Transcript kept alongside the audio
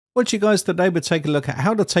Want you guys today we'll take a look at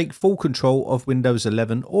how to take full control of Windows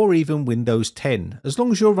 11 or even Windows 10. As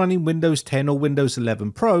long as you're running Windows 10 or Windows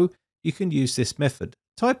 11 Pro, you can use this method.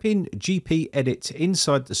 Type in GP Edit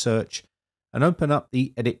inside the search and open up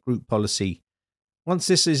the Edit Group Policy. Once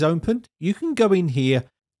this is opened, you can go in here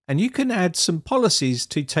and you can add some policies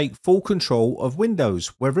to take full control of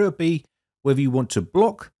Windows, whether you want to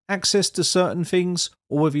block access to certain things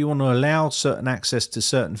or whether you want to allow certain access to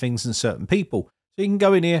certain things and certain people. So you can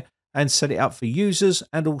go in here and set it up for users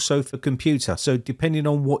and also for computer. So depending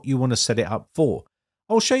on what you want to set it up for.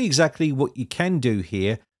 I'll show you exactly what you can do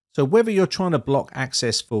here. So whether you're trying to block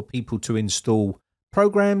access for people to install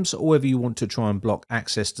programs or whether you want to try and block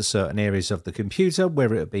access to certain areas of the computer,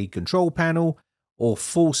 whether it be control panel or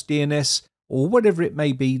false DNS or whatever it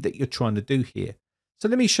may be that you're trying to do here. So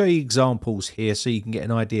let me show you examples here so you can get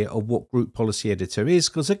an idea of what Group Policy Editor is,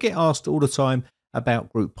 because I get asked all the time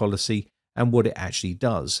about group policy and what it actually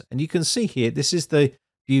does. And you can see here, this is the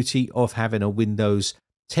beauty of having a Windows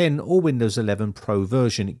 10 or Windows 11 Pro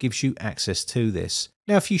version. It gives you access to this.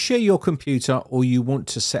 Now, if you share your computer or you want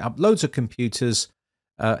to set up loads of computers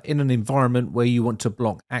in an environment where you want to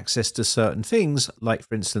block access to certain things, like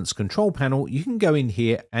for instance, control panel, you can go in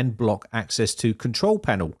here and block access to control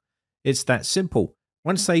panel. It's that simple.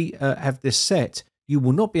 Once they have this set, you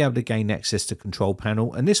will not be able to gain access to control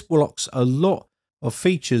panel. And this blocks a lot of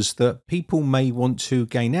features that people may want to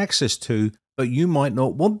gain access to, but you might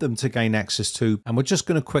not want them to gain access to. And we're just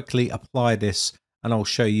going to quickly apply this and I'll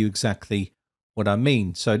show you exactly what I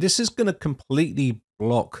mean. So this is going to completely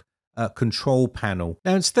block control panel.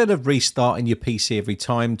 Now, instead of restarting your PC every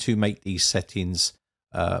time to make these settings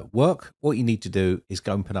work, what you need to do is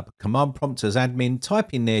go open up a command prompt as admin,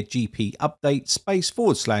 type in there GP update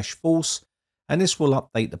 /false, and this will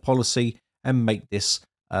update the policy and make this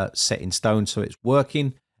set in stone so it's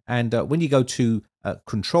working. And when you go to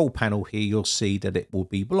control panel here, you'll see that it will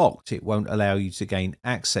be blocked. It won't allow you to gain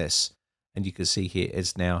access. And you can see here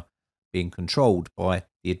it's now being controlled by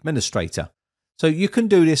the administrator. So you can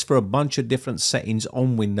do this for a bunch of different settings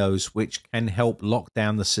on Windows, which can help lock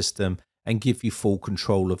down the system and give you full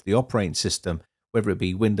control of the operating system, whether it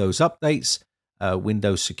be Windows updates,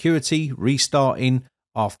 Windows security, restarting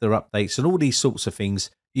after updates, and all these sorts of things.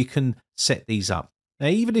 You can set these up. Now,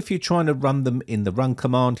 even if you're trying to run them in the run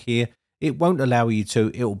command here, it won't allow you to.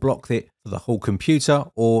 It will block it for the whole computer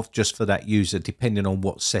or just for that user, depending on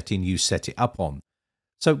what setting you set it up on.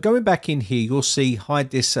 So going back in here, you'll see hide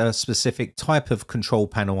this specific type of control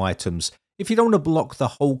panel items. If you don't want to block the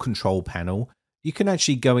whole control panel, you can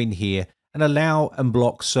actually go in here and allow and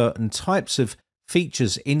block certain types of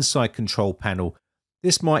features inside control panel.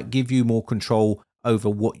 This might give you more control over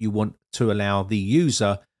what you want to allow the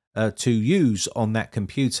user to use on that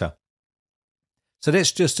computer. So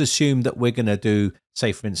let's just assume that we're going to do,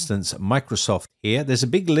 say for instance, Microsoft here. There's a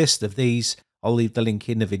big list of these. I'll leave the link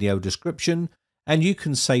in the video description. And you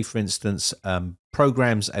can say, for instance,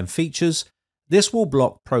 programs and features. This will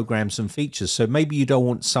block programs and features. So maybe you don't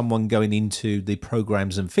want someone going into the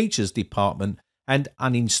programs and features department and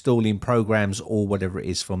uninstalling programs or whatever it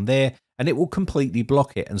is from there. And it will completely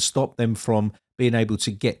block it and stop them from being able to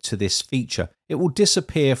get to this feature. It will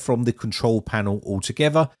disappear from the control panel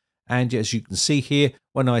altogether. And as you can see here,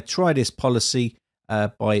 when I try this policy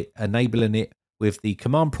by enabling it with the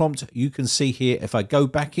command prompt, you can see here, if I go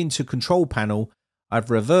back into control panel, I've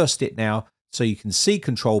reversed it now so you can see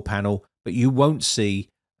control panel, but you won't see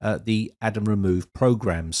the add and remove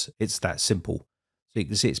programs. It's that simple. So you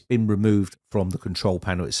can see it's been removed from the control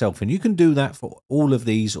panel itself. And you can do that for all of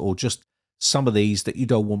these or just some of these that you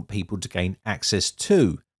don't want people to gain access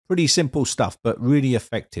to. Pretty simple stuff, but really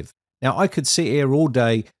effective. Now, I could sit here all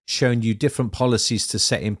day showing you different policies to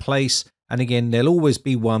set in place. And again, there'll always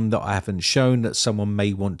be one that I haven't shown that someone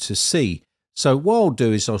may want to see. So what I'll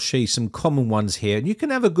do is I'll show you some common ones here. And you can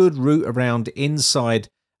have a good route around inside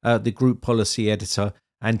the Group Policy Editor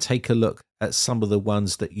and take a look at some of the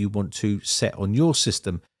ones that you want to set on your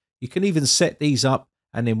system. You can even set these up.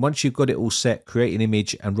 And then once you've got it all set, create an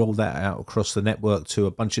image and roll that out across the network to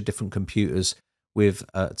a bunch of different computers with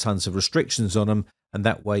tons of restrictions on them. And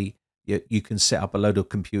that way you can set up a load of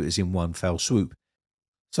computers in one fell swoop.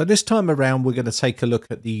 So this time around, we're going to take a look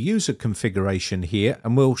at the user configuration here,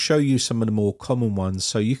 and we'll show you some of the more common ones.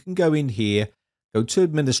 So you can go in here, go to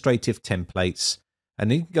administrative templates,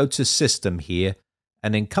 and then you can go to system here,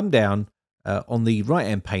 and then come down on the right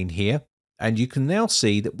hand pane here. And you can now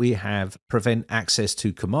see that we have prevent access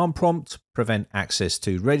to command prompt, prevent access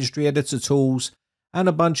to registry editor tools, and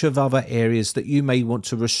a bunch of other areas that you may want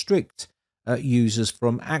to restrict users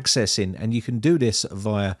from accessing. And you can do this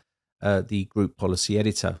via the Group Policy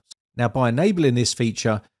Editor. Now, by enabling this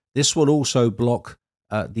feature, This will also block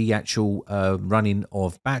the actual running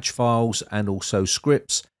of batch files and also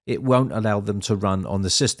scripts. It won't allow them to run on the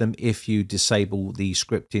system if you disable the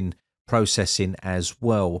scripting processing as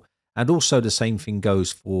well. And also the same thing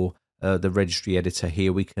goes for the registry editor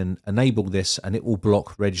here. We can enable this and it will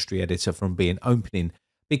block registry editor from being opening,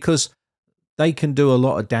 because they can do a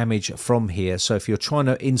lot of damage from here. So if you're trying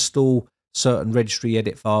to install certain registry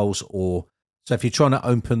edit files, or so if you're trying to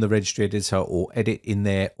open the registry editor or edit in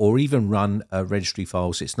there, or even run registry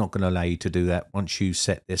files, it's not going to allow you to do that once you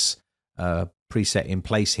set this preset in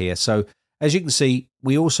place here. So as you can see,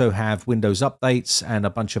 we also have Windows updates and a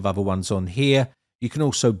bunch of other ones on here. You can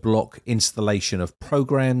also block installation of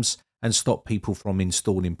programs and stop people from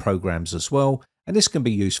installing programs as well. And this can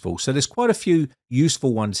be useful. So there's quite a few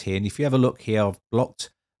useful ones here. And if you have a look here, I've blocked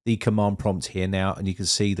the command prompt here now, and you can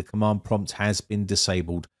see the command prompt has been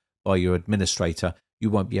disabled by your administrator. You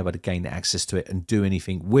won't be able to gain access to it and do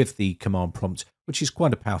anything with the command prompt, which is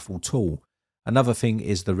quite a powerful tool. Another thing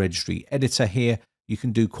is the registry editor here. You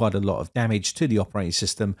can do quite a lot of damage to the operating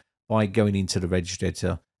system by going into the registry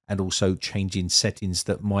editor and also changing settings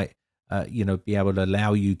that might be able to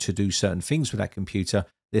allow you to do certain things with that computer.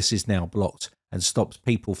 This is now blocked and stops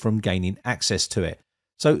people from gaining access to it.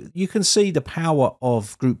 So you can see the power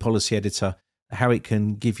of Group Policy Editor, how it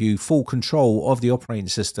can give you full control of the operating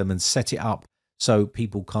system and set it up so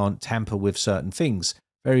people can't tamper with certain things.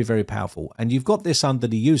 Very, very powerful. And you've got this under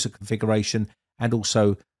the user configuration and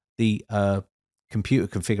also the computer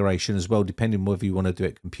configuration as well, depending on whether you want to do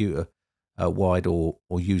it computer wide or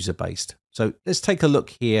user based. So let's take a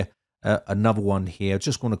look here. Another one here.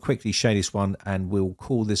 Just want to quickly show this one and we'll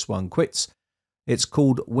call this one quits. It's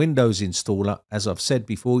called Windows Installer. As I've said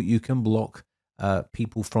before, you can block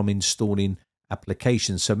people from installing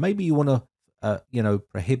applications. So maybe you want to,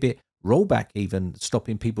 prohibit rollback, even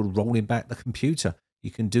stopping people rolling back the computer. You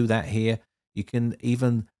can do that here. You can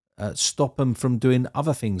even stop them from doing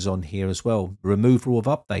other things on here as well. Removal of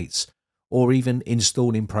updates or even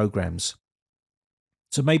installing programs.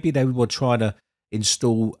 So maybe they would try to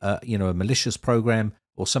install, a malicious program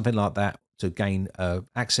or something like that to gain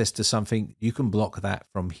access to something. You can block that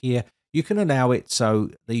from here. You can allow it so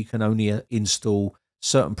that you can only install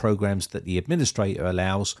certain programs that the administrator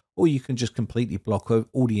allows, or you can just completely block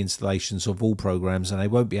all the installations of all programs and they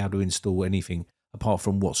won't be able to install anything apart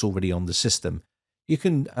from what's already on the system. You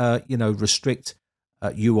can, restrict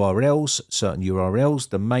URLs, certain URLs,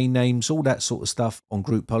 domain names, all that sort of stuff on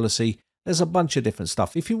Group Policy. There's a bunch of different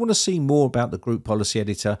stuff. If you want to see more about the Group Policy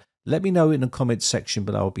Editor, let me know in the comments section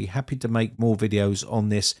below. I'll be happy to make more videos on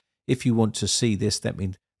this. If you want to see this, let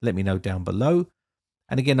me know down below.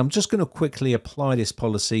 And again, I'm just going to quickly apply this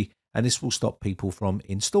policy and this will stop people from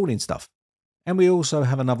installing stuff. And we also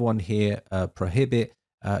have another one here, prohibit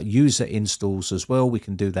user installs as well. We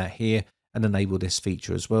can do that here and enable this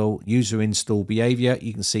feature as well. User install behavior.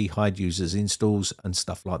 You can see hide users installs and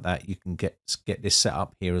stuff like that. You can get this set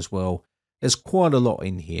up here as well. There's quite a lot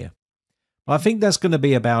in here. I think that's going to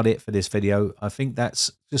be about it for this video. I think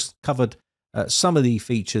that's just covered some of the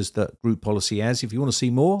features that Group Policy has. If you want to see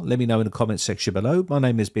more, let me know in the comments section below. My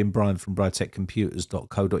name has been Brian from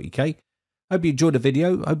briteccomputers.co.uk. Hope you enjoyed the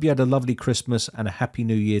video. Hope you had a lovely Christmas and a happy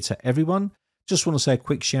new year to everyone. Just want to say a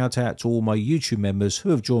quick shout out to all my YouTube members who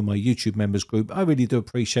have joined my YouTube members group. I really do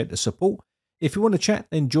appreciate the support. If you want to chat,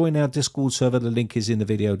 then join our Discord server. The link is in the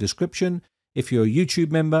video description. If you're a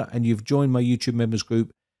YouTube member and you've joined my YouTube members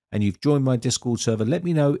group and you've joined my Discord server, let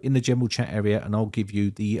me know in the general chat area and I'll give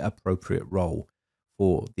you the appropriate role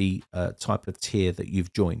for the type of tier that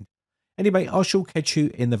you've joined. Anyway, I shall catch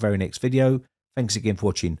you in the very next video. Thanks again for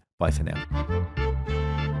watching. Bye for now.